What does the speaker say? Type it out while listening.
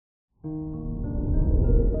Good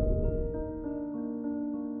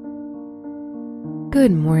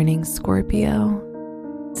morning, Scorpio.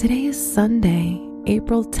 Today is Sunday,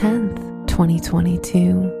 April 10th,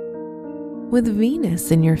 2022. With Venus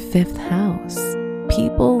in your 5th house,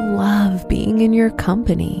 people love being in your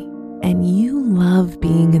company, and you love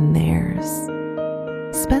being in theirs.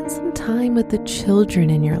 Spend some time with the children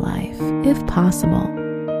in your life, if possible.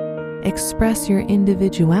 Express your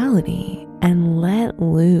individuality and let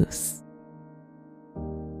loose.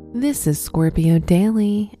 This is Scorpio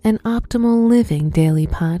Daily, an optimal living daily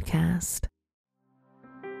podcast.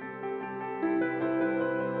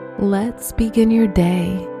 Let's begin your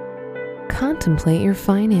day. Contemplate your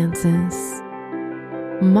finances.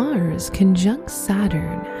 Mars conjunct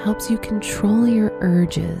Saturn helps you control your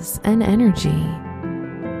urges and energy.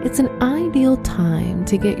 It's an ideal time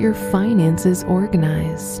to get your finances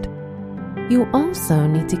organized. You also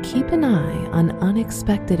need to keep an eye on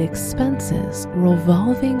unexpected expenses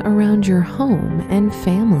revolving around your home and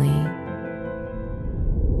family.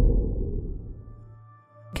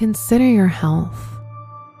 Consider your health.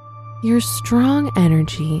 Your strong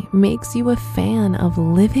energy makes you a fan of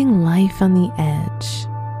living life on the edge.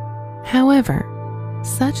 However,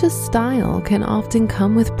 such a style can often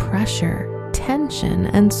come with pressure, tension,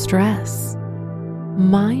 and stress.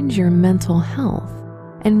 Mind your mental health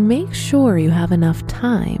and make sure you have enough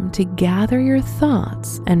time to gather your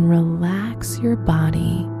thoughts and relax your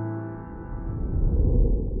body.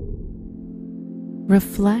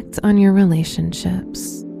 Reflect on your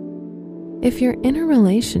relationships. If you're in a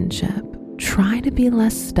relationship, try to be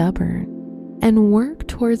less stubborn and work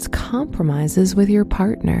towards compromises with your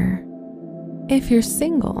partner. If you're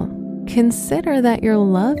single, consider that your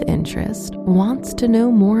love interest wants to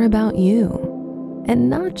know more about you and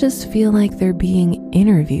not just feel like they're being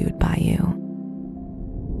interviewed by you.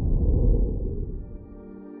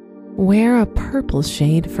 Wear a purple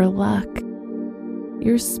shade for luck.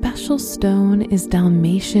 Your special stone is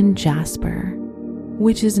Dalmatian jasper,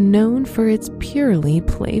 which is known for its purely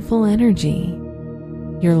playful energy.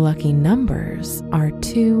 Your lucky numbers are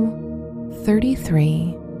 2,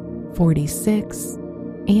 33, 46,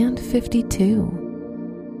 and 52.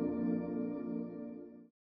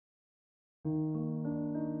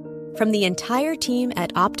 From the entire team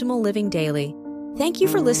at Optimal Living Daily, thank you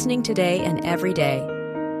for listening today and every day.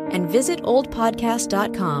 And visit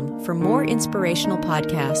oldpodcast.com for more inspirational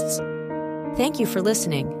podcasts. Thank you for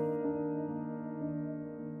listening.